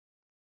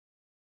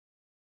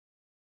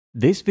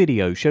This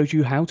video shows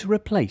you how to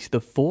replace the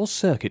forced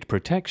circuit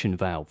protection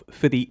valve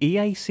for the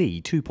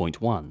EAC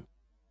 2.1.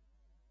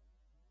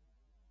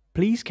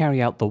 Please carry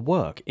out the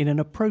work in an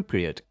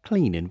appropriate,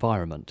 clean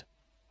environment.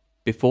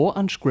 Before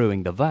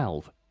unscrewing the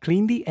valve,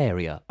 clean the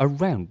area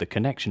around the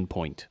connection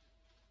point.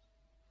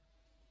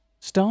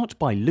 Start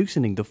by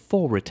loosening the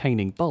 4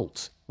 retaining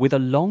bolts with a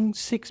long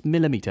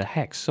 6mm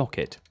hex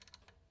socket.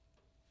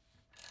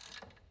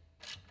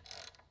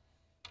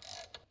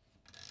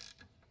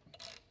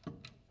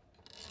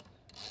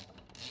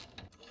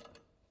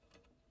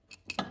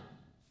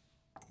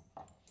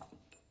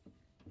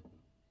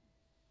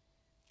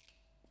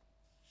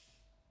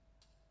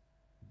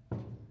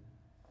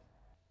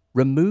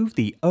 Remove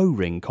the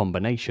O-ring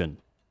combination.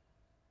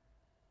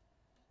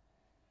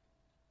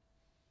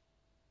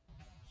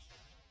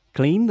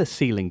 Clean the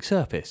sealing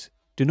surface.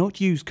 Do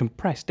not use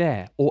compressed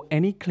air or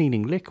any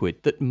cleaning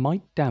liquid that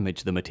might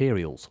damage the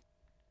materials.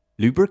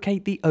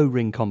 Lubricate the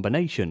O-ring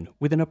combination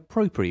with an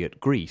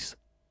appropriate grease.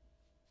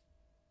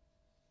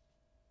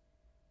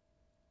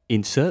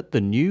 Insert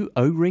the new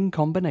O-ring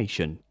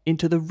combination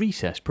into the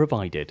recess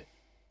provided.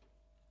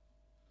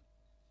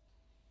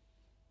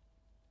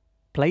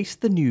 Place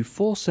the new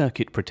forced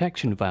circuit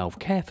protection valve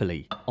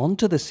carefully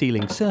onto the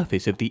sealing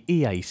surface of the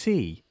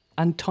EAC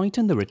and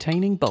tighten the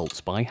retaining bolts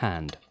by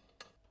hand.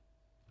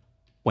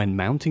 When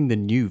mounting the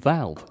new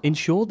valve,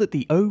 ensure that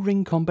the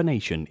O-ring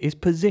combination is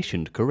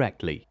positioned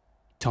correctly.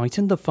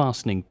 Tighten the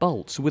fastening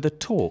bolts with a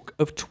torque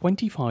of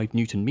 25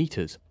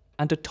 Nm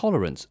and a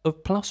tolerance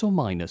of plus or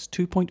minus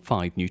 2.5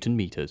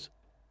 Nm.